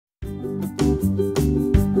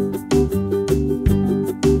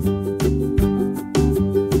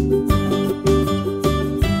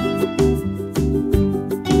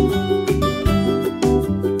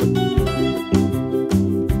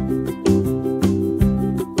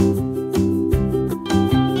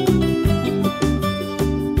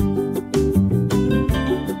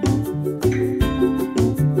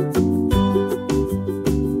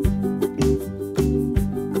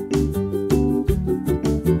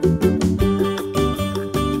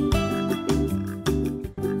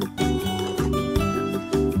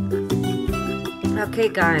Okay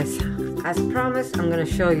guys, as promised, I'm going to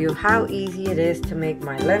show you how easy it is to make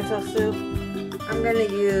my lentil soup. I'm going to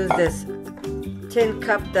use this tin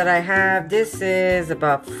cup that I have. This is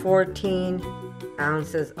about 14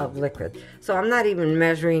 ounces of liquid. So I'm not even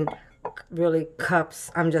measuring really cups.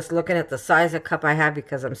 I'm just looking at the size of cup I have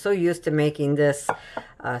because I'm so used to making this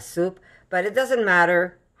soup. But it doesn't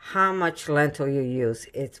matter how much lentil you use.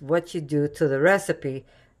 It's what you do to the recipe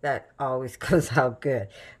that always comes out good.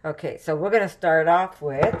 Okay, so we're going to start off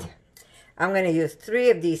with, I'm going to use 3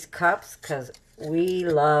 of these cups because we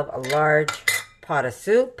love a large pot of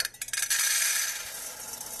soup.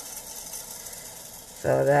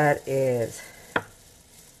 So that is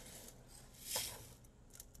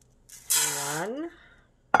 1,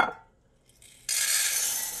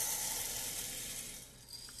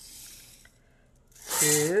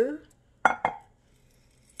 2,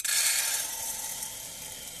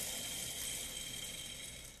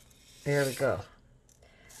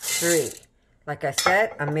 3. Like I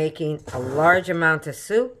said, I'm making a large amount of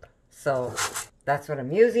soup, so that's what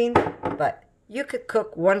I'm using. But you could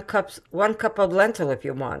cook 1 cup of lentil if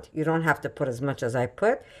you want. You don't have to put as much as I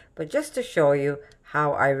put, but just to show you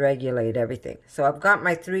how I regulate everything. So I've got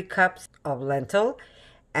my 3 cups of lentil,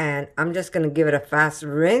 and I'm just going to give it a fast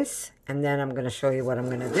rinse, and then I'm going to show you what I'm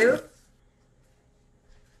going to do.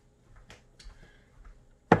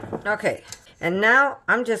 Okay, and now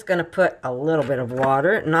I'm just going to put a little bit of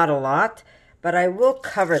water, not a lot, but I will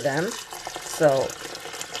cover them. So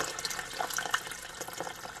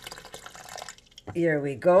here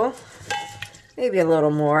we go. Maybe a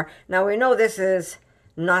little more. Now we know this is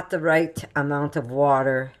not the right amount of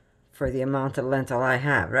water for the amount of lentil I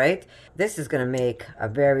have, right? This is going to make a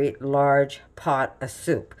very large pot of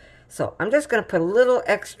soup. So I'm just going to put a little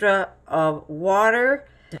extra of water.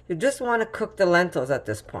 You just want to cook the lentils at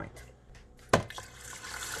this point.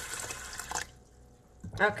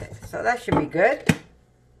 Okay, so that should be good.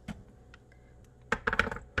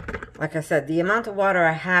 Like I said, the amount of water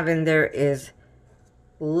I have in there is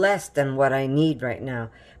less than what I need right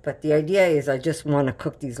now. But the idea is I just want to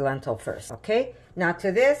cook these lentils first, okay? Now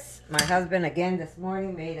to this, my husband again this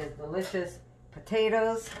morning made us delicious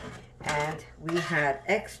potatoes. And we had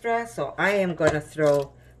extra, so I am going to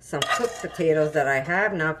throw some cooked potatoes that I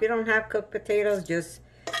have. Now if you don't have cooked potatoes, just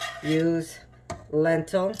use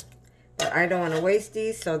lentil. But I don't want to waste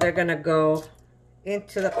these, so they're going to go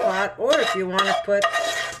into the pot. Or if you want to put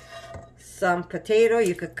some potato,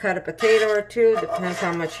 you could cut a potato or 2, depends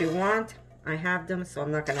how much you want. I have them, so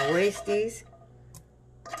I'm not going to waste these.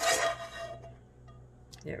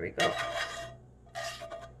 There we go.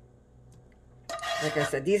 Like I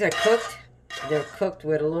said, these are cooked. They're cooked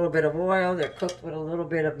with a little bit of oil. They're cooked with a little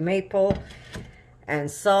bit of maple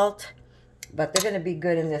and salt. But they're going to be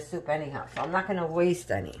good in this soup anyhow, so I'm not going to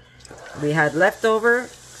waste any. We had leftover,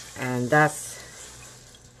 and that's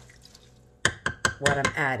what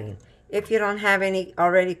I'm adding. If you don't have any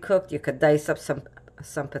already cooked, you could dice up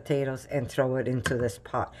some potatoes and throw it into this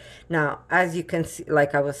pot. Now, as you can see,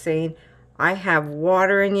 like I was saying, I have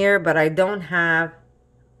water in here, but I don't have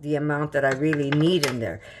the amount that I really need in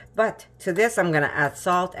there. But to this, I'm going to add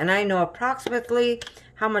salt, and I know approximately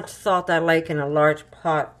how much salt I like in a large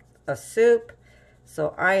pot of soup.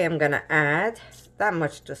 So I am going to add that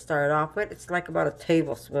much to start off with. It's like about a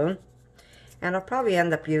tablespoon. And I'll probably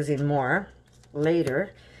end up using more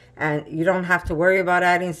later. And you don't have to worry about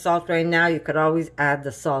adding salt right now. You could always add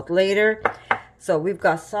the salt later. So we've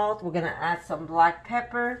got salt. We're going to add some black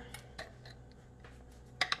pepper.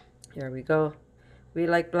 Here we go. We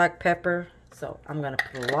like black pepper, so I'm going to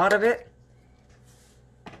put a lot of it.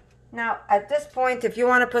 Now, at this point, if you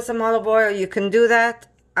want to put some olive oil, you can do that.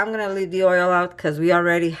 I'm going to leave the oil out because we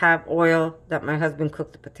already have oil that my husband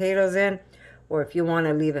cooked the potatoes in. Or if you want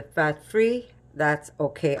to leave it fat-free, that's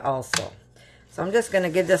okay also. So I'm just going to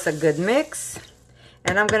give this a good mix.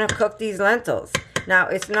 And I'm going to cook these lentils. Now,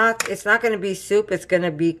 it's not going to be soup. It's going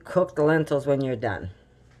to be cooked lentils when you're done.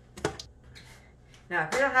 Now,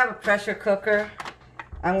 if you don't have a pressure cooker,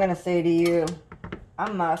 I'm going to say to you, a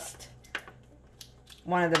must.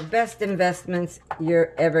 One of the best investments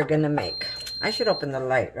you're ever going to make. I should open the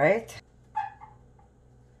light, right?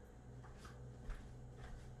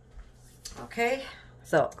 Okay,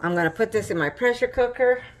 so I'm going to put this in my pressure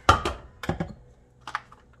cooker.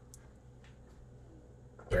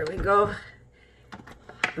 There we go.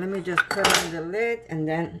 Let me just put on the lid, and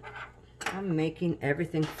then I'm making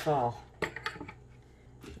everything fall.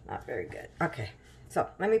 Not very good. Okay, so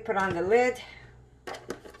let me put on the lid.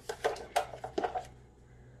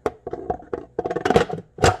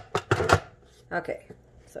 Okay,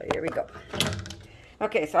 so here we go.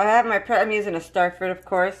 Okay, so I have my, I'm using a Starford, of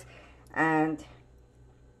course, and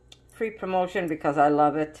free promotion because I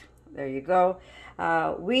love it. There you go.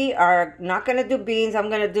 We are not going to do beans. I'm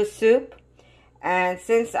going to do soup. And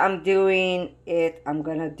since I'm doing it, I'm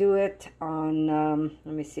going to do it on,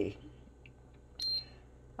 let me see.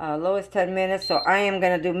 Lowest 10 minutes. So I am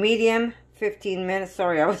going to do medium 15 minutes.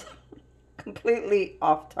 Sorry, I was completely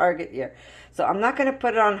off target here. So I'm not going to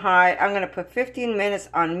put it on high. I'm going to put 15 minutes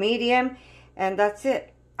on medium. And that's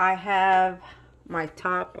it. I have my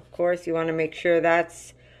top. Of course, you want to make sure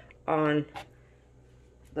that's on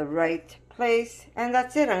the right place. And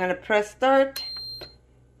that's it. I'm going to press start.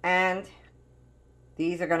 And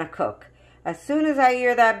these are going to cook. As soon as I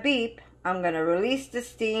hear that beep, I'm going to release the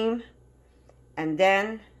steam. And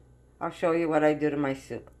then I'll show you what I do to my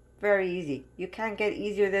soup. Very easy. You can't get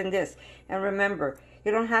easier than this. And remember,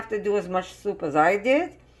 you don't have to do as much soup as I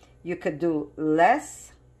did. You could do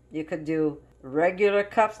less. You could do regular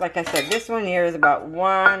cups. Like I said, this one here is about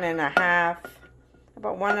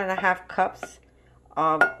 1.5 cups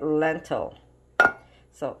of lentil.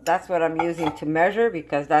 So that's what I'm using to measure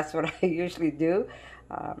because that's what I usually do.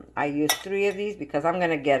 I use 3 of these because I'm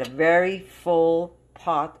going to get a very full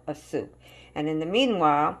pot of soup. And in the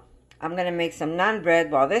meanwhile, I'm going to make some naan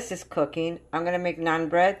bread while this is cooking. I'm going to make naan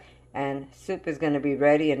bread and soup is going to be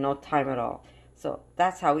ready in no time at all. So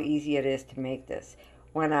that's how easy it is to make this.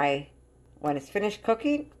 When it's finished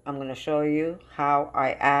cooking, I'm going to show you how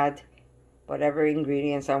I add whatever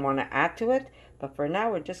ingredients I want to add to it. But for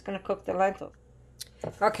now, we're just going to cook the lentils.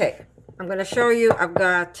 Okay, I'm going to show you. I've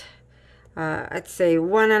got, I'd say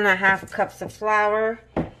 1.5 cups of flour.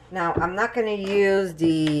 Now, I'm not going to use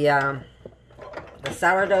the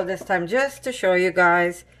sourdough this time, just to show you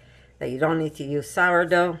guys that you don't need to use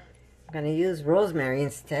sourdough. I'm going to use rosemary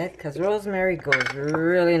instead because rosemary goes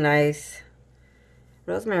really nice.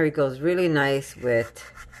 Rosemary goes really nice with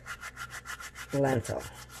lentil.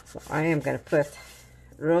 So I am going to put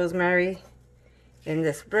rosemary in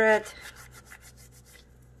this bread.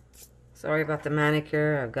 Sorry about the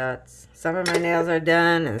manicure. I've got some of my nails are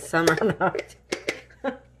done and some are not.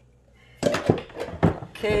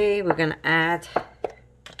 Okay, we're going to add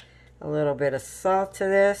a little bit of salt to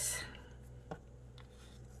this.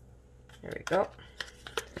 There we go.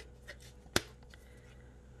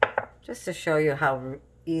 Just to show you how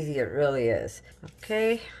easy it really is.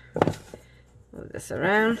 Okay, move this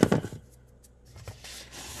around.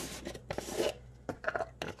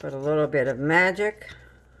 Put a little bit of magic.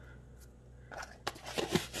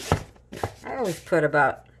 I always put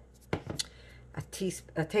about a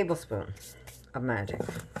tablespoon of magic.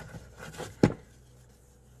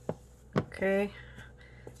 Okay.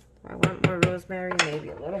 Do I want more rosemary? Maybe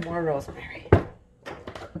a little more rosemary.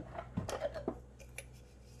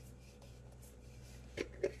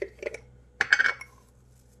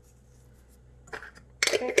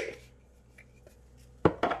 Okay.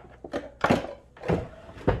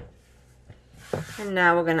 And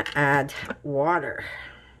now we're going to add water.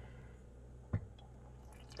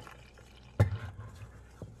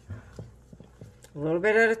 A little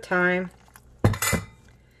bit at a time.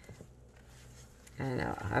 I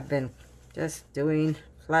know, I've been just doing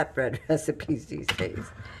flatbread recipes these days.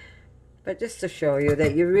 But just to show you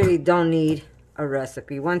that you really don't need a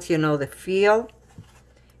recipe. Once you know the feel,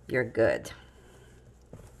 you're good.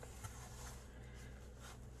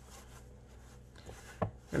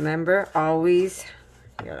 Remember, always,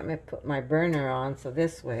 here, let me put my burner on so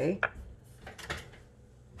this way.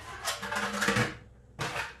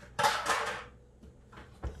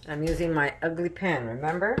 I'm using my ugly pan,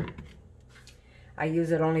 remember? I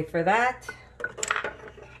use it only for that.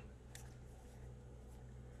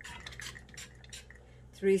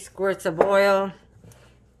 Three squirts of oil.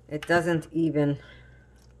 It doesn't even,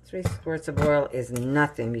 3 squirts of oil is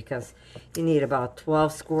nothing because you need about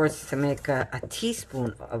 12 squirts to make a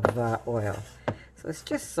teaspoon of oil. So it's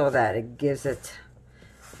just so that it gives it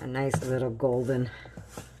a nice little golden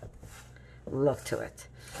look to it.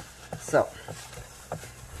 So,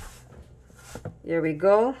 here we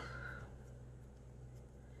go.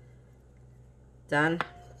 Done.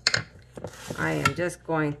 I am just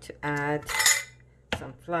going to add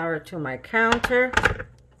some flour to my counter.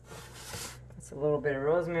 That's a little bit of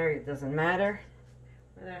rosemary, it doesn't matter.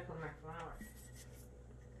 Where did I put my flour?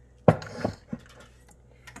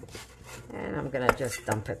 And I'm gonna just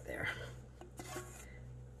dump it there.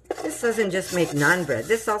 This doesn't just make naan bread,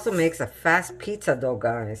 this also makes a fast pizza dough,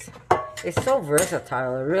 guys. It's so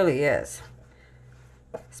versatile, it really is.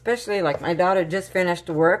 Especially like my daughter just finished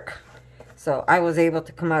work. So I was able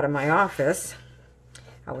to come out of my office.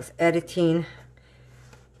 I was editing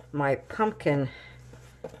my pumpkin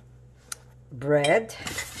bread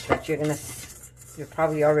that you're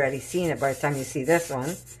probably already seen it by the time you see this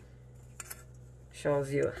one.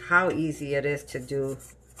 shows you how easy it is to do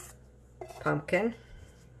pumpkin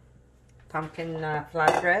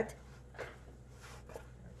flatbread.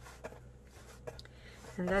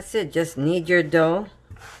 And that's it. Just knead your dough.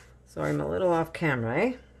 Sorry, I'm a little off camera,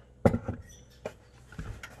 eh?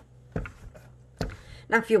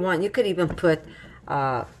 Now, if you want, you could even put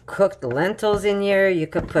cooked lentils in here. You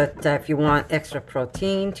could put, if you want extra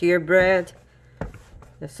protein to your bread.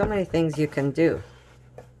 There's so many things you can do.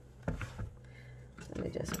 Let me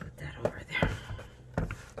just put that over there.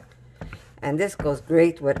 And this goes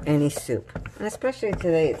great with any soup. And especially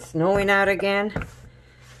today, it's snowing out again.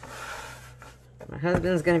 My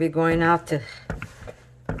husband's going to be going out to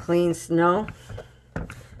clean snow.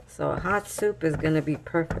 So a hot soup is going to be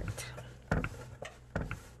perfect.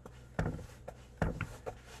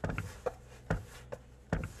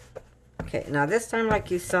 Okay, now this time, like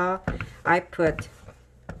you saw, I put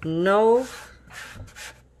no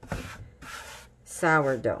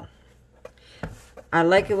sourdough. I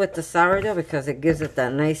like it with the sourdough because it gives it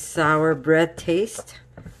that nice sour bread taste.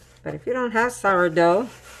 But if you don't have sourdough,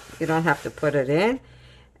 you don't have to put it in.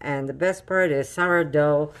 And the best part is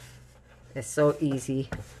sourdough is so easy.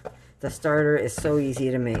 The starter is so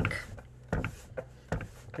easy to make.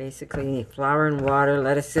 Basically, you need flour and water.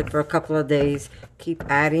 Let it sit for a couple of days. Keep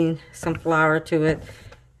adding some flour to it.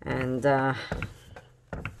 And I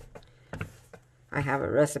have a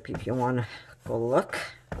recipe if you want to go look.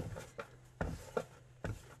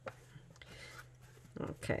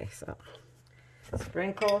 Okay, so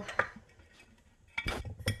sprinkle.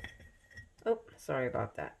 Oh, sorry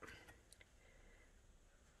about that.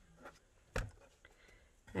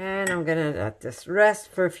 And I'm going to let this rest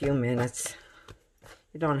for a few minutes.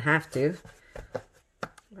 You don't have to,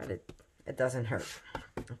 but it doesn't hurt.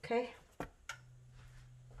 Okay.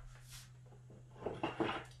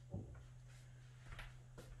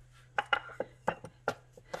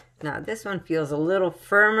 Now this one feels a little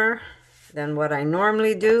firmer than what I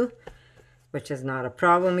normally do, which is not a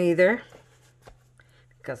problem either,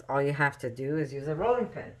 because all you have to do is use a rolling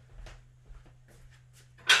pin.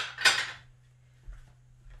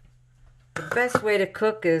 The best way to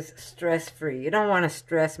cook is stress-free. You don't want to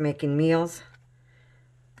stress making meals,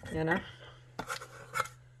 you know.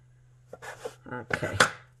 Okay,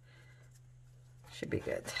 should be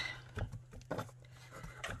good.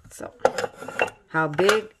 So, how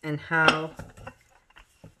big and how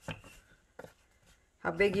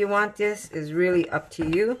big you want this is really up to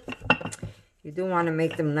you. You do want to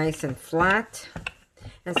make them nice and flat.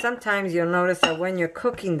 And sometimes you'll notice that when you're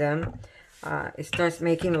cooking them, it starts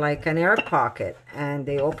making like an air pocket, and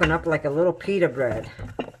they open up like a little pita bread.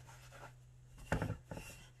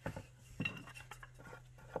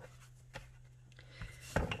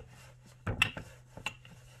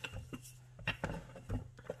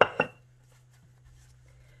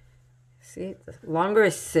 See, the longer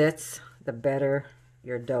it sits, the better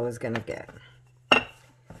your dough is going to get.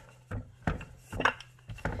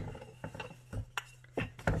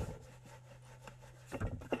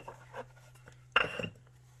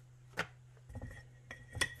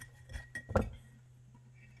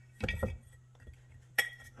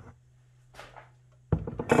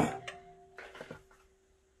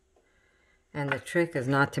 And the trick is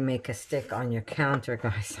not to make a stick on your counter,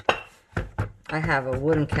 guys. I have a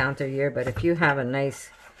wooden counter here, but if you have a nice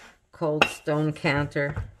cold stone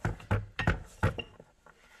counter,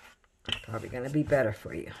 it's probably going to be better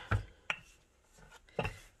for you.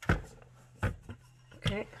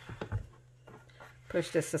 Okay.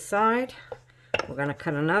 Push this aside. We're going to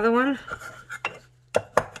cut another one.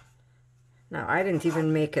 Now, I didn't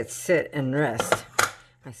even make it sit and rest.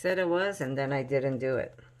 I said it was, and then I didn't do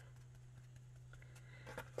it.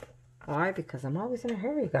 Why? Because I'm always in a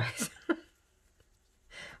hurry, guys.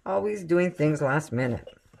 Always doing things last minute.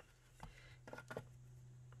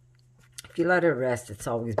 If you let it rest, it's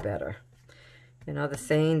always better. You know the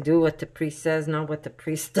saying, do what the priest says, not what the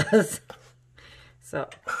priest does. So,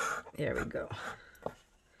 here we go.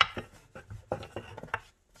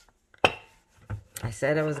 I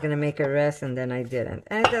said I was going to make it rest, and then I didn't.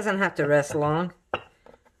 And it doesn't have to rest long.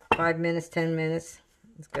 5 minutes, 10 minutes.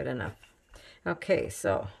 It's good enough. Okay,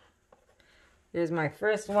 so here's my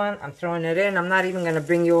first one. I'm throwing it in. I'm not even going to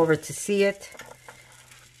bring you over to see it.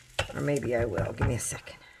 Or maybe I will. Give me a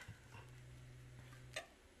second.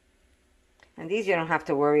 And these you don't have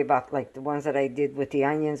to worry about, like the ones that I did with the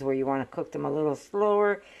onions, where you want to cook them a little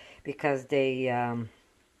slower because they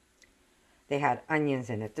had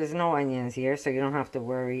onions in it. There's no onions here, so you don't have to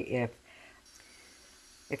worry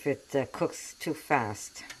if it cooks too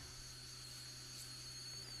fast.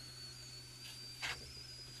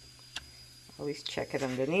 Always check it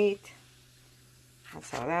underneath. That's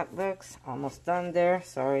how that looks. Almost done there.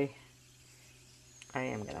 Sorry. I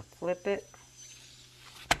am going to flip it.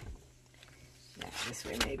 Yeah, this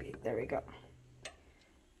way maybe. There we go.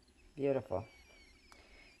 Beautiful.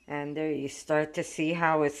 And there you start to see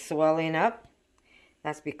how it's swelling up.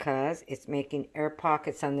 That's because it's making air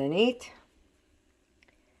pockets underneath.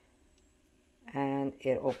 And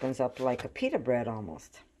it opens up like a pita bread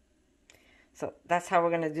almost. So that's how we're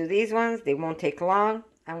going to do these ones. They won't take long.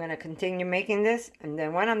 I'm going to continue making this. And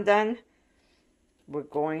then when I'm done, we're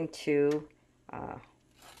going to,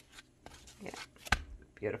 yeah,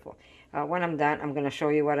 beautiful. When I'm done, I'm going to show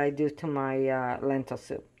you what I do to my lentil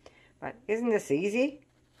soup. But isn't this easy?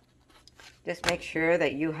 Just make sure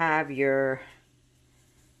that you have your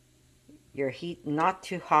heat not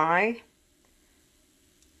too high.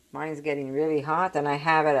 Mine's getting really hot, and I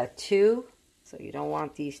have it at 2, so you don't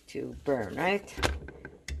want these to burn, right?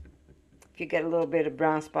 If you get a little bit of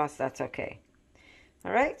brown spots, that's okay.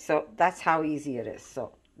 All right, so that's how easy it is.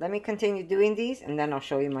 So let me continue doing these, and then I'll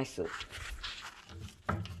show you my soup.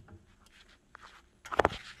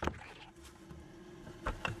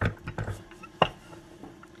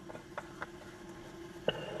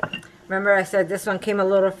 Remember I said this one came a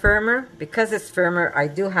little firmer? Because it's firmer, I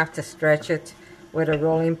do have to stretch it with a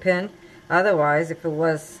rolling pin. Otherwise, if it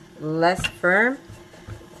was less firm,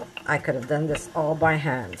 I could have done this all by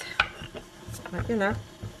hand. But you know,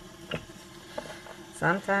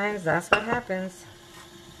 sometimes that's what happens.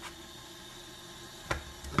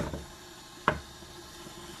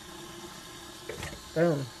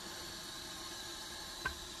 Boom.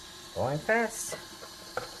 Going fast.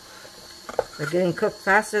 They're getting cooked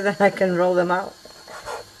faster than I can roll them out.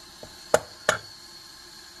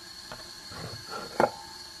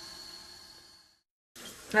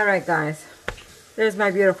 Alright guys, there's my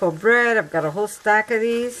beautiful bread. I've got a whole stack of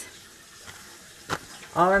these.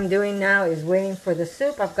 All I'm doing now is waiting for the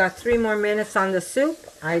soup. I've got 3 more minutes on the soup.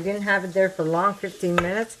 I didn't have it there for long, 15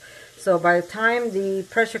 minutes. So by the time the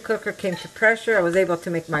pressure cooker came to pressure, I was able to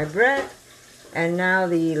make my bread. And now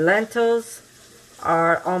the lentils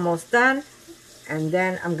are almost done. And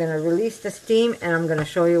then I'm going to release the steam and I'm going to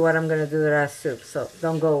show you what I'm going to do to that soup. So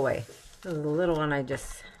don't go away. This is the little one I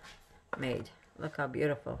just made. Look how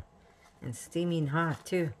beautiful. And steaming hot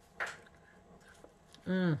too.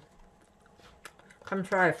 Come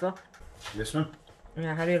try it, Phil. This one?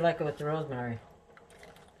 Yeah, how do you like it with the rosemary?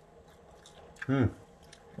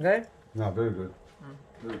 Good? No, very good.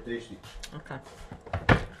 Very tasty. Okay.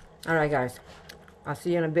 Alright guys. I'll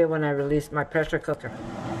see you in a bit when I release my pressure cooker.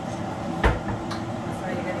 That's how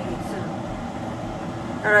you're gonna eat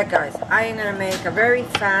soup. Alright guys, I am gonna make a very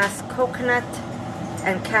fast coconut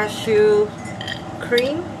and cashew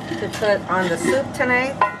cream to put on the soup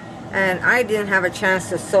tonight. And I didn't have a chance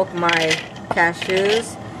to soak my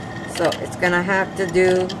cashews, so it's gonna have to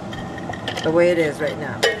do the way it is right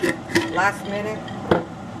now. Last minute,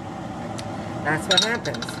 that's what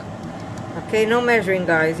happens. Okay, no measuring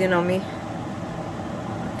guys, you know me.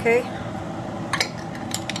 Okay.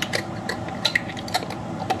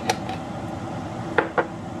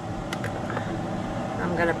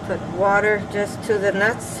 I'm gonna put water just to the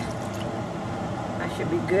nuts. That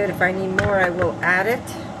should be good. If I need more, I will add it.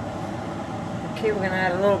 Okay, we're gonna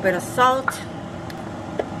add a little bit of salt.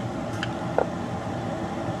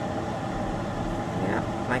 Yeah,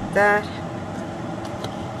 like that.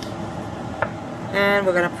 And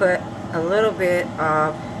we're gonna put a little bit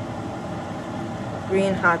of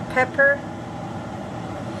green hot pepper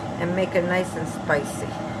and make it nice and spicy.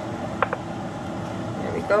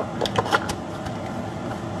 There we go.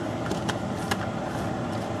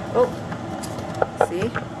 Oh, see,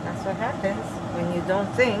 that's what happens when you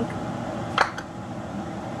don't think.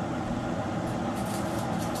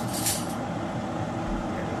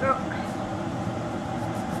 There we go.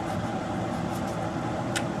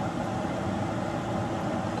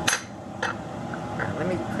 Alright, let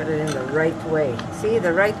me put it in the right way. See,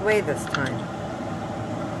 the right way this time.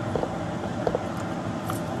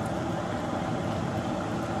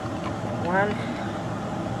 One.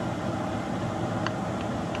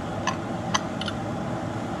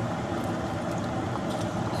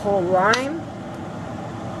 Whole lime.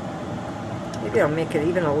 Maybe I'll make it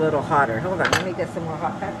even a little hotter. Hold on, let me get some more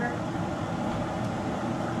hot pepper.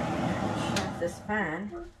 Shut this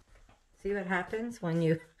fan. See what happens when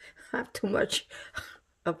you have too much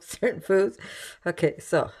of certain foods? Okay,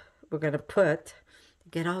 so we're gonna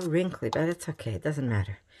get all wrinkly, but it's okay, it doesn't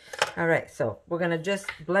matter. All right, so we're gonna just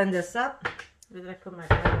blend this up. Where did I put my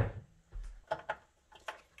blender?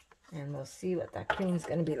 And we'll see what that cream's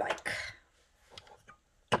gonna be like.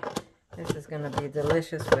 This is gonna be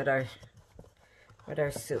delicious with our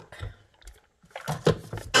soup.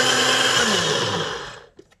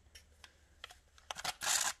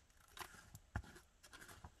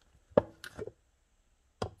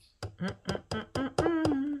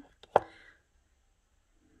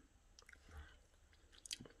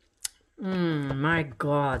 My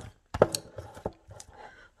God.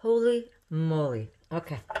 Holy moly.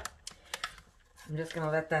 Okay. I'm just going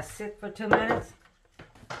to let that sit for 2 minutes.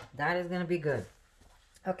 That is going to be good.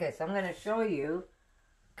 Okay, so I'm going to show you.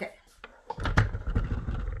 Okay.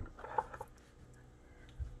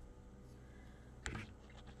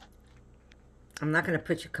 I'm not going to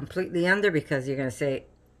put you completely under because you're going to say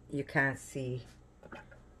you can't see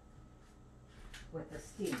with the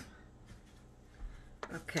steam.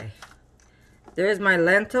 Okay. There's my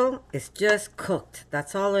lentil. It's just cooked.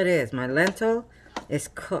 That's all it is. My lentil is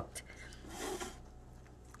cooked.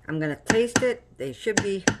 I'm going to taste it. They should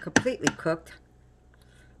be completely cooked.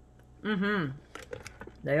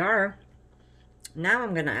 They are. Now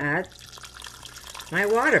I'm going to add my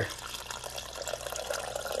water.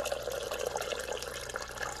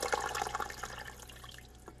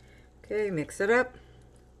 Okay, mix it up.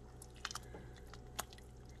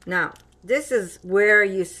 Now, this is where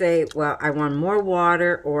you say, well, I want more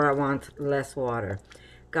water or I want less water.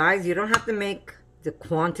 Guys, you don't have to make the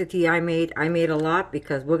quantity I made. I made a lot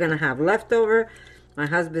because we're going to have leftover. My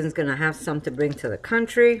husband's going to have some to bring to the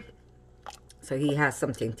country, so he has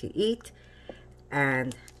something to eat.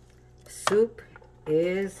 And soup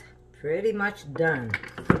is pretty much done.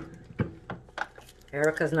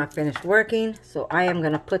 Erica's not finished working, so I am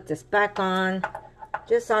going to put this back on,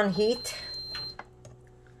 just on heat.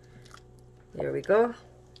 There we go.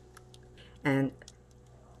 And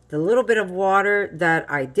the little bit of water that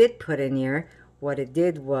I did put in here, what it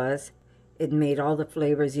did was it made all the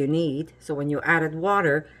flavors you need. So when you added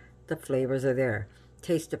water, the flavors are there.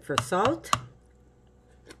 Taste it for salt.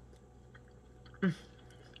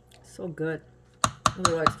 So good. A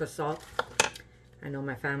little extra salt. I know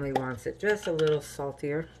my family wants it just a little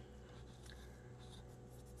saltier.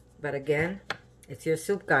 But again, it's your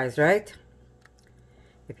soup, guys, right?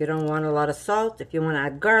 If you don't want a lot of salt, if you want to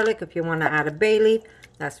add garlic, if you want to add a bay leaf,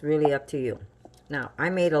 that's really up to you. Now, I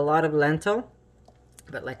made a lot of lentil,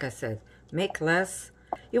 but like I said, make less.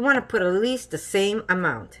 You want to put at least the same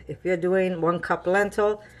amount. If you're doing 1 cup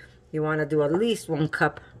lentil, you want to do at least 1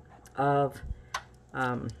 cup of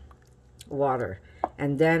water.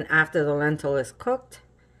 And then after the lentil is cooked,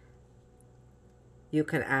 you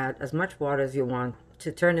can add as much water as you want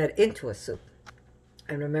to turn it into a soup.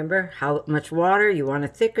 And remember how much water. You want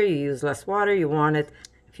it thicker, you use less water. You want it,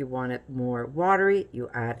 if you want it more watery, you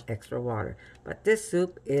add extra water. But this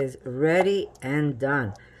soup is ready and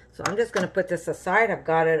done. So I'm just going to put this aside. I've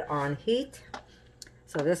got it on heat.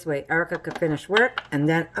 So this way Erica could finish work. And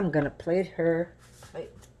then I'm going to plate her.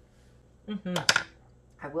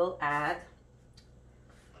 I will add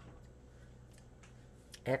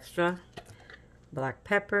extra black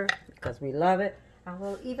pepper because we love it. And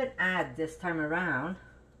we'll even add this time around,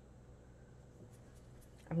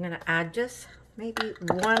 I'm going to add just maybe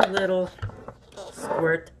 1 little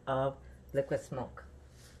squirt of liquid smoke.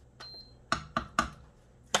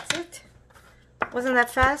 That's it. Wasn't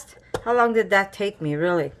that fast? How long did that take me,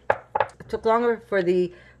 really? It took longer for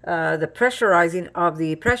the pressurizing of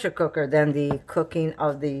the pressure cooker than the cooking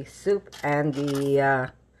of the soup and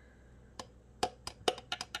the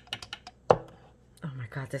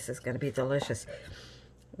God, this is going to be delicious.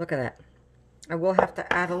 Look at that. I will have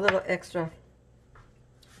to add a little extra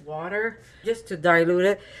water just to dilute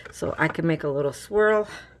it so I can make a little swirl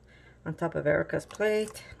on top of Erica's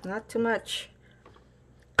plate. Not too much.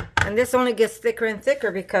 And this only gets thicker and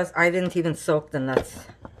thicker because I didn't even soak the nuts.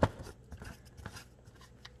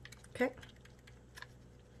 Okay.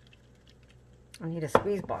 I need a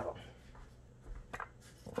squeeze bottle.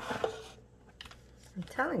 I'm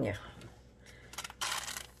telling you.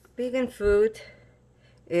 Vegan food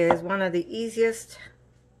is one of the easiest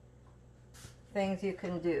things you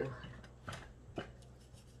can do.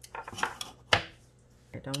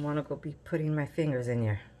 I don't want to go be putting my fingers in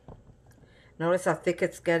here. Notice how thick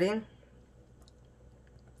it's getting.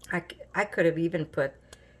 I could have even put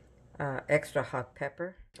extra hot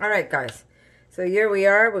pepper. Alright guys, so here we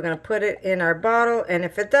are. We're going to put it in our bottle, and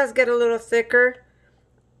if it does get a little thicker,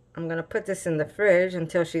 I'm going to put this in the fridge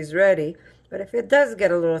until she's ready. But if it does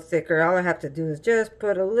get a little thicker, all I have to do is just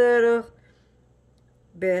put a little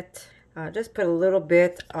bit,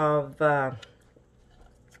 of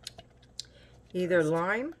either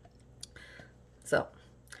lime. So,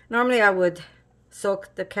 normally I would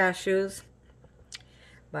soak the cashews,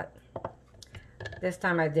 but this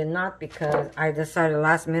time I did not because I decided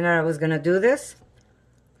last minute I was going to do this.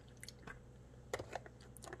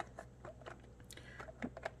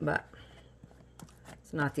 But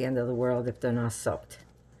it's not the end of the world if they're not soaked.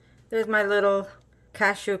 There's my little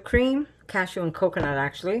cashew cream, cashew and coconut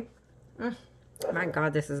actually. My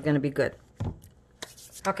God, this is going to be good.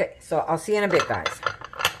 Okay, so I'll see you in a bit, guys.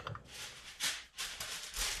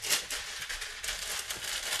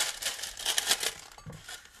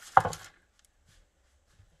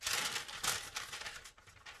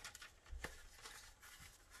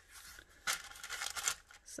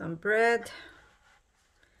 Some bread,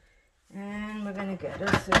 and we're gonna get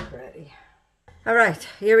our soup ready. All right,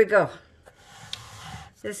 here we go.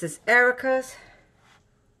 This is Erica's.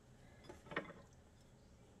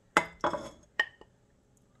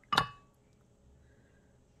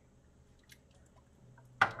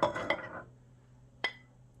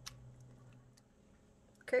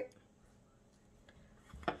 Okay.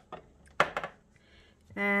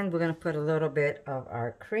 And we're gonna put a little bit of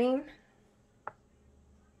our cream.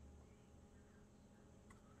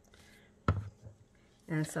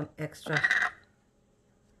 And some extra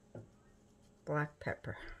black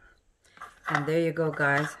pepper. And there you go,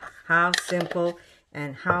 guys. How simple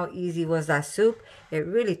and how easy was that soup. It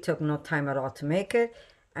really took no time at all to make it.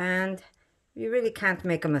 And you really can't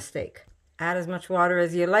make a mistake. Add as much water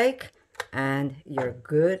as you like and you're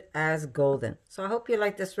good as golden. So I hope you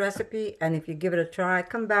like this recipe. And if you give it a try,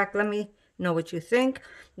 come back. Let me know what you think.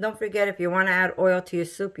 Don't forget, if you want to add oil to your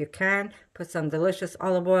soup, you can. Put some delicious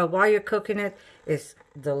olive oil while you're cooking it. It's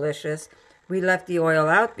delicious. We left the oil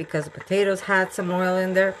out because the potatoes had some oil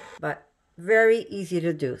in there, but very easy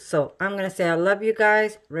to do. So I'm going to say I love you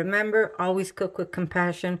guys. Remember, always cook with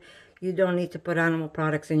compassion. You don't need to put animal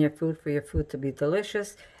products in your food for your food to be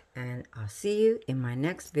delicious. And I'll see you in my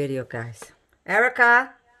next video, guys.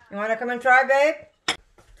 Erica, you want to come and try, babe?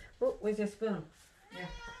 Oh, where's your spoon? Yeah.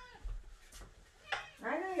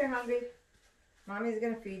 I know you're hungry. Mommy's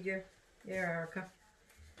gonna feed you. Here, Erica.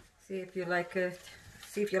 See if you like it.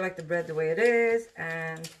 See if you like the bread the way it is,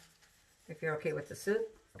 and if you're okay with the soup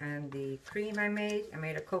and the cream I made. I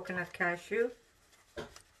made a coconut cashew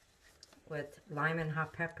with lime and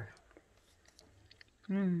hot pepper.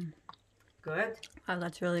 Good? Oh,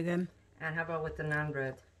 that's really good. And how about with the naan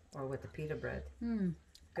bread or with the pita bread?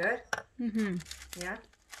 Good? Yeah?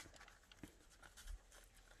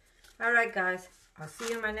 All right, guys. I'll see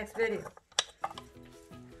you in my next video.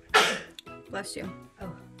 Bless you.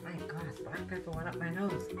 Oh my gosh, black pepper went up my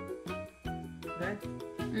nose. Good?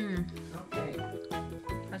 Okay.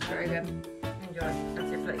 That's very good. Enjoy.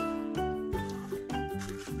 That's your plate.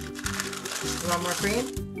 You want more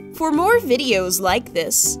cream? For more videos like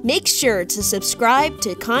this, make sure to subscribe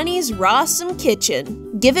to Connie's RAWsome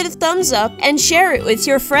Kitchen, give it a thumbs up, and share it with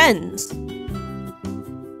your friends.